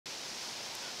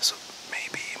This may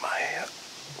be my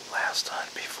last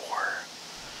hunt before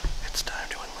it's time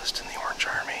to enlist in the Orange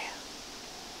Army.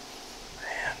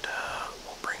 And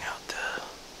we'll bring out the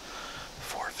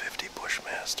 450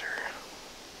 Bushmaster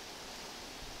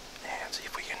and see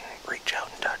if we can reach out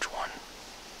and touch one.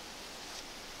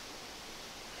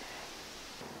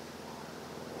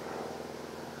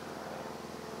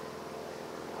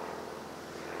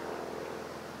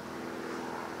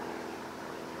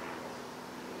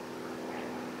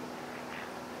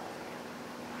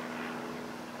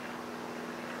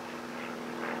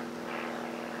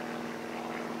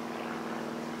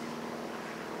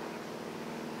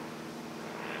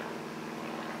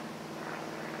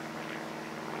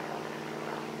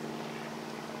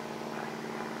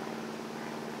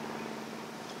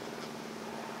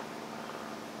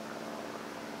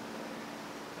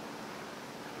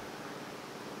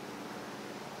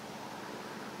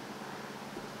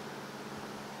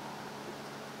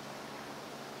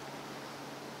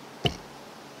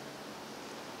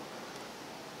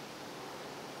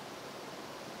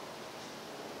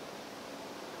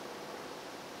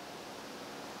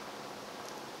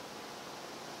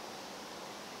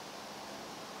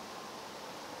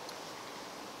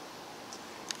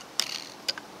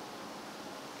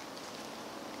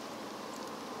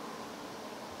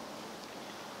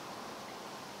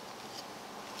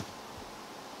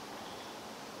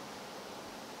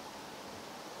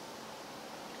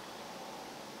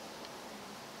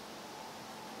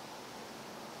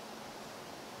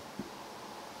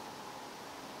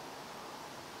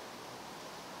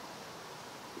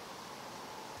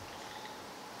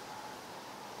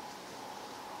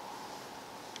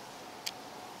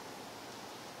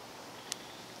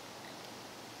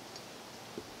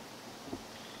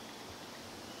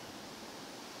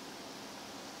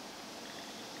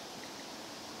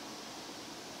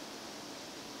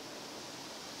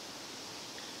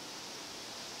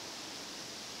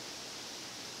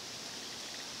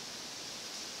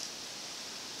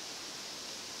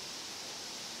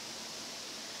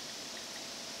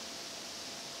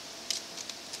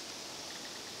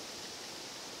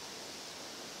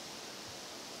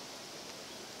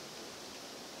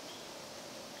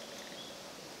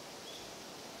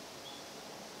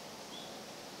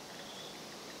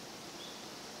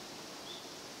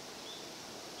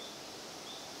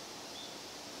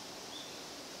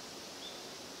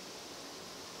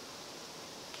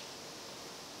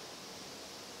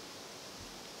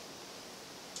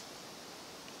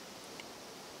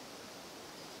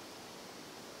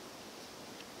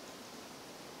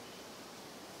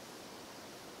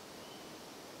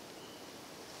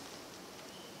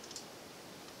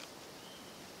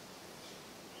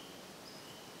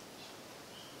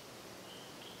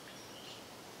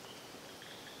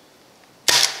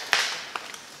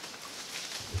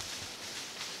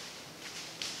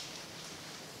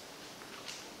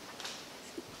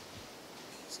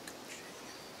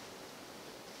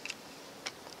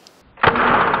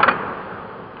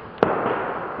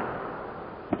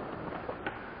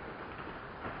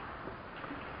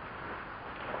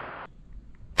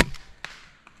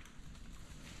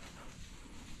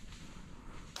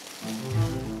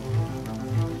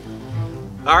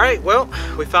 All right, well,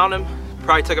 we found him.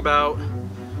 Probably took about,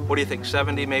 what do you think,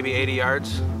 70, maybe 80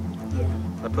 yards? Yeah.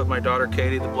 I put my daughter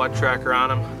Katie, the blood tracker,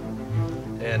 on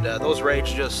him, and those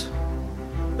rates just,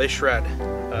 they shred.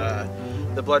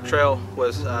 The blood trail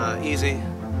was easy,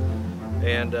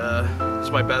 and it's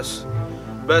my best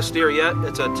deer yet.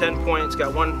 It's a 10 point. It's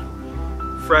got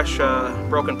one fresh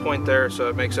broken point there, so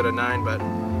it makes it a 9,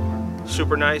 but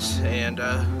super nice, and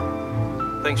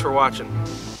thanks for watching.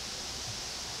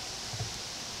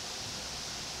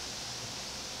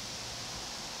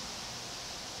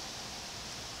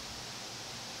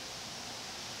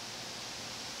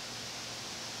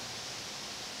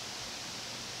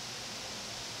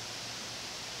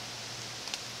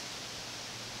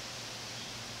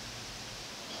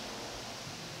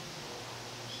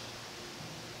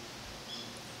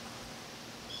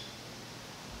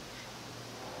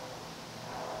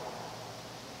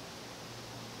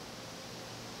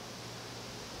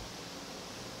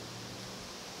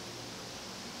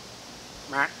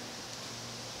 Matt.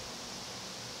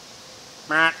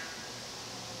 Matt.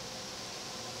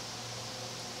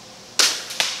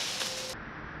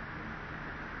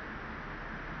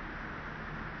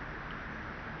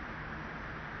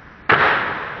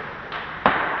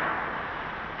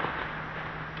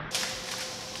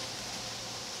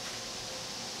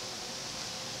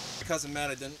 Cousin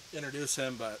Matt, I didn't introduce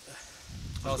him, but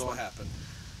tell us what happened.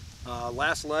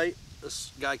 Last light,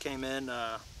 this guy came in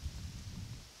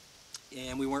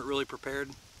and we weren't really prepared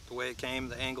the way it came,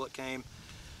 the angle it came.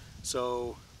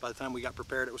 So by the time we got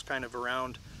prepared, it was kind of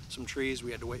around some trees.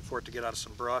 We had to wait for it to get out of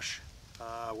some brush.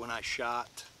 When I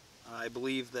shot, I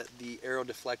believe that the arrow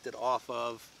deflected off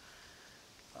of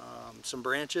some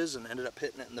branches and ended up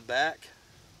hitting it in the back.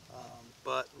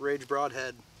 But Rage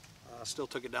Broadhead still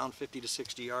took it down 50 to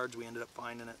 60 yards. We ended up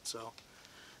finding it, so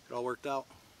it all worked out.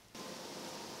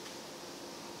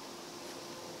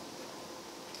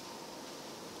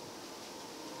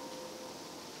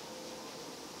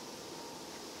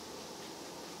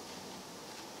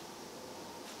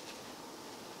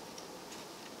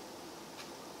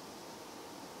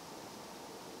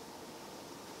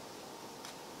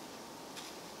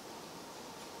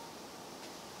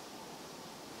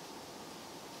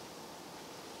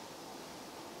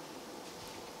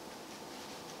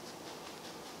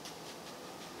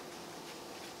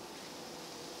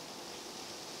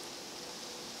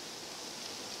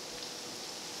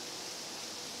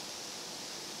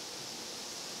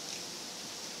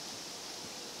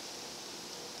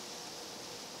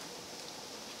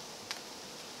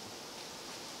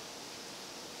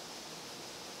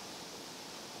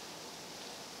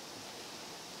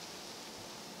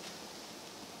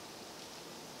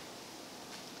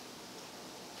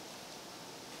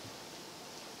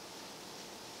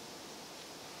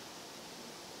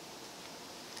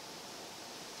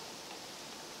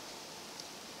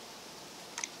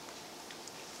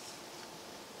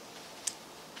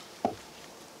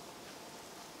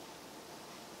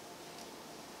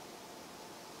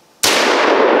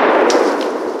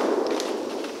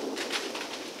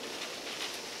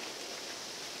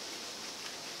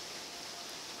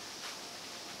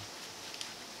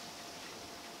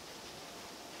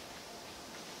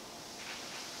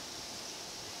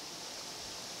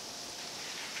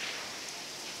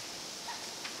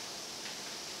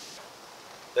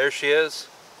 There she is.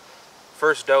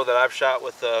 First doe that I've shot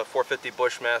with the 450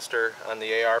 Bushmaster on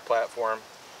the AR platform.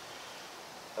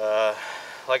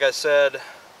 Like I said,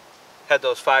 had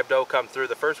those 5 doe come through.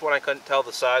 The first one I couldn't tell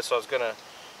the size, so I was gonna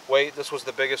wait. This was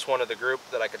the biggest one of the group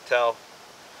that I could tell.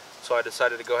 So I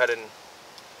decided to go ahead and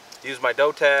use my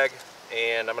doe tag,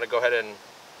 and I'm gonna go ahead and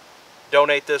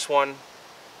donate this one.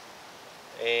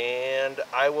 And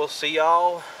I will see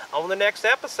y'all on the next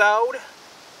episode.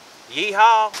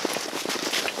 Yeehaw!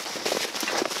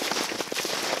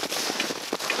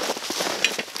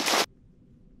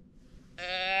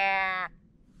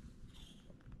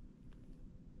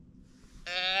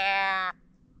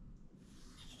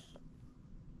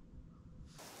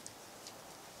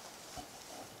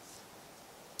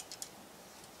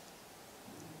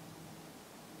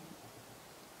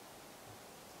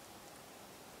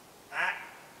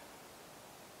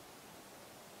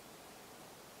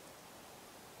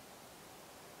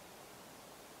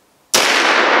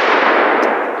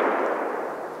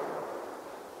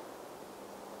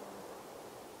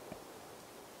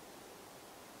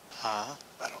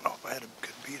 I don't know if I had a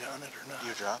good beat on it or not.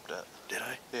 You dropped it. Did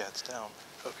I? Yeah, it's down.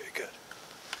 Okay, good.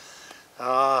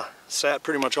 Sat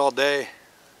pretty much all day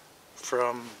for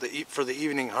the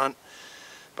evening hunt,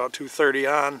 about 2:30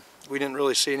 on. We didn't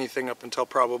really see anything up until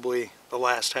probably the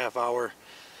last half hour.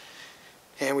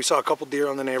 And we saw a couple deer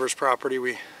on the neighbor's property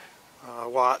we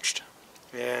watched.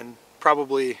 And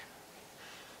probably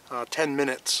 10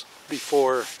 minutes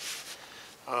before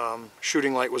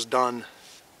shooting light was done,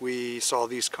 we saw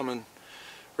these coming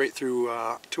right through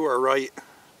to our right,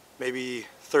 maybe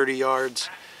 30 yards,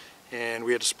 and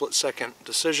we had a split-second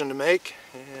decision to make,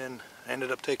 and I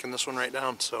ended up taking this one right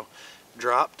down. So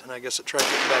dropped, and I guess it tried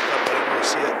getting back up. I didn't really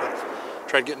see it, but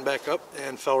tried getting back up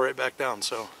and fell right back down.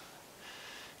 So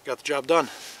got the job done.